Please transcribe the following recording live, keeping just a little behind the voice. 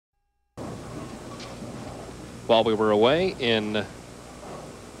While we were away in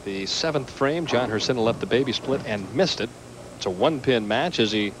the 7th frame, John-Hriscina left the baby split and missed it. It's a 1-pin match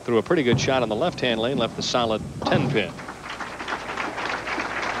as he threw a pretty good shot on the left-hand lane, left the solid 10-pin.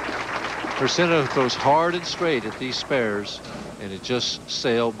 Hriscina throws hard and straight at these spares, and it just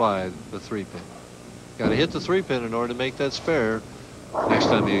sailed by the 3-pin. Got to hit the 3-pin in order to make that spare. Next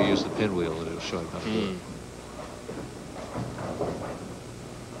time you use the pinwheel, it'll show him how to do it.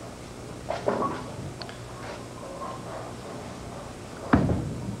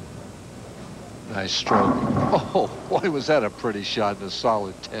 Nice stroke. Oh, boy, was that a pretty shot in a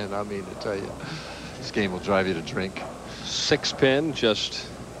solid 10. I mean to tell you, this game will drive you to drink. 6-pin just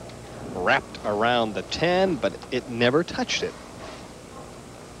wrapped around the 10, but it never touched it.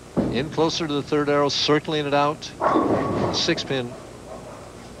 In closer to the 3rd arrow, circling it out. The 6-pin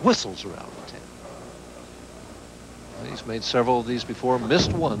whistles around the 10. He's made several of these before,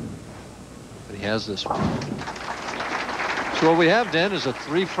 missed one, but he has this one. So what we have, Dan, is a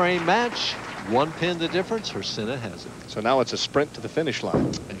 3-frame match. 1 pin the difference. Hriscina has it. So now it's a sprint to the finish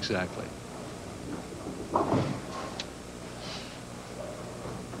line. Exactly.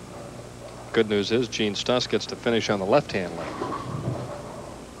 Good news is Gene-Stus gets to finish on the left-hand lane.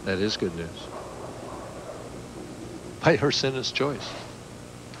 That is good news. By Hriscina's choice.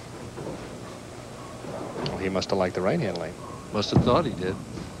 Well, he must have liked the right-hand lane. Must have thought he did.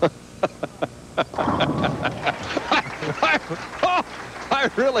 I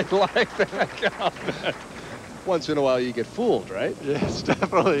really like that comment. Once in a while you get fooled, right? Yes,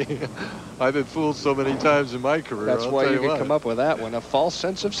 definitely. I've been fooled so many times in my career. That's why you can come up with that one. A false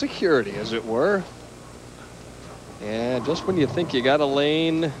sense of security, as it were. And just when you think you got a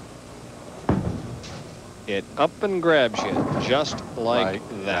lane, it up and grabs you, just like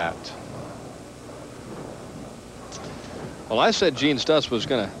that. Well, I said Gene-Stus was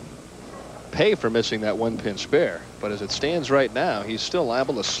going to pay for missing that 1-pin spare, but as it stands right now, he's still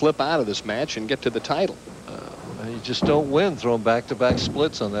liable to slip out of this match and get to the title. You just don't win throwing back-to-back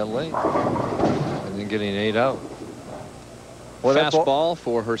splits on that lane and then getting 8 out. Well, fastball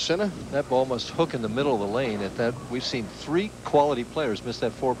for Hriscina. That ball must hook in the middle of the lane. At that, we've seen 3 quality players miss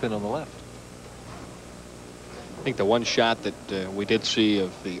that 4-pin on the left. I think the one shot that we did see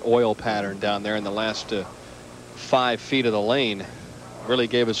of the oil pattern down there in the last 5 feet of the lane really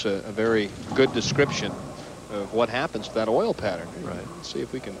gave us a very good description of what happens to that oil pattern. Right. Let's see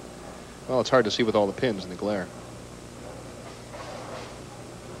if we can. Well, it's hard to see with all the pins in the glare.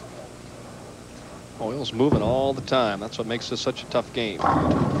 Oil's moving all the time. That's what makes this such a tough game.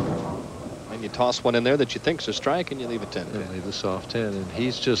 And you toss one in there that you think's a strike, and you leave a 10. And leave the soft 10, and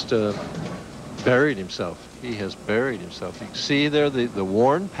he's just buried himself. He has buried himself. You can see there the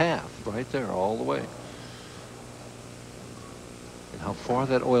worn path right there all the way. And how far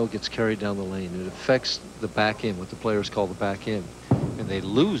that oil gets carried down the lane. It affects the back end, what the players call the back end. And they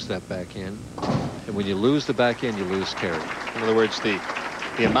lose that back end. And when you lose the back end, you lose carry. In other words, the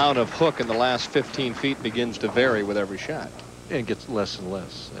amount of hook in the last 15 feet begins to vary with every shot. And gets less and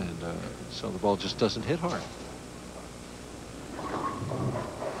less. And so the ball just doesn't hit hard.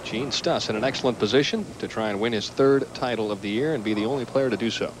 Gene-Stus in an excellent position to try and win his 3rd title of the year and be the only player to do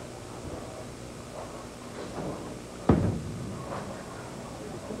so.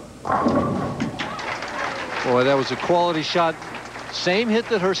 Boy, that was a quality shot. Same hit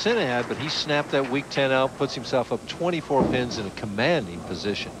that Hriscina had, but he snapped that weak 10 out, puts himself up 24 pins in a commanding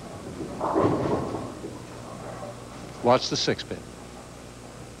position. Watch the 6-pin.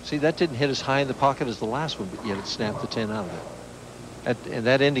 See, that didn't hit as high in the pocket as the last one, but yet it snapped the 10 out of it. And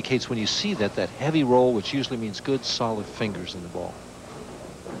that indicates when you see that heavy roll, which usually means good, solid fingers in the ball.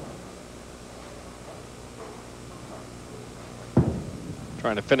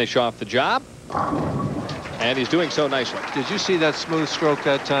 Trying to finish off the job. And he's doing so nicely. Did you see that smooth stroke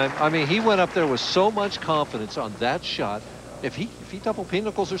that time? I mean, he went up there with so much confidence on that shot. If he double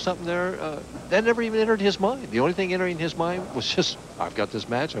pinnacles or something there, that never even entered his mind. The only thing entering his mind was just, I've got this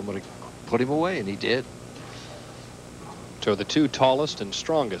match, I'm going to put him away, and he did. So the 2 tallest and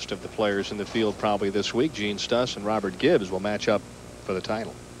strongest of the players in the field probably this week, Gene-Stus and Robert Gibbs, will match up for the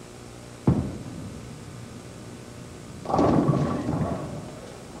title.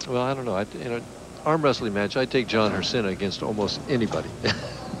 Well, I don't know. In an arm wrestling match, I'd take John-Hriscina against almost anybody.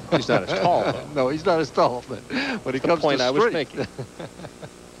 He's not as tall, though. No, he's not as tall, but when it comes point to I strength. was making.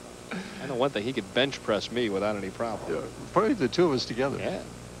 I know one thing, he could bench press me without any problem. Yeah, probably the 2 of us together. Yeah.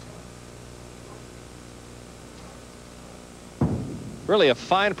 Really a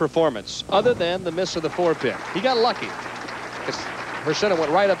fine performance, other than the miss of the 4-pin. He got lucky. Hriscina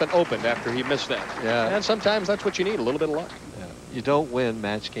went right up and opened after he missed that. Yeah. And sometimes that's what you need, a little bit of luck. Yeah. You don't win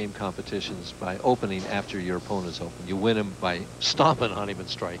match game competitions by opening after your opponent's open. You win them by stomping on him and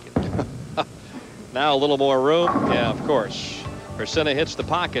striking. Now a little more room. Yeah, of course. Hriscina hits the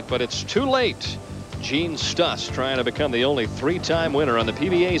pocket, but it's too late. Gene-Stus trying to become the only 3-time winner on the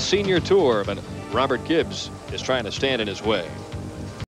PBA Senior Tour, but Robert Gibbs is trying to stand in his way.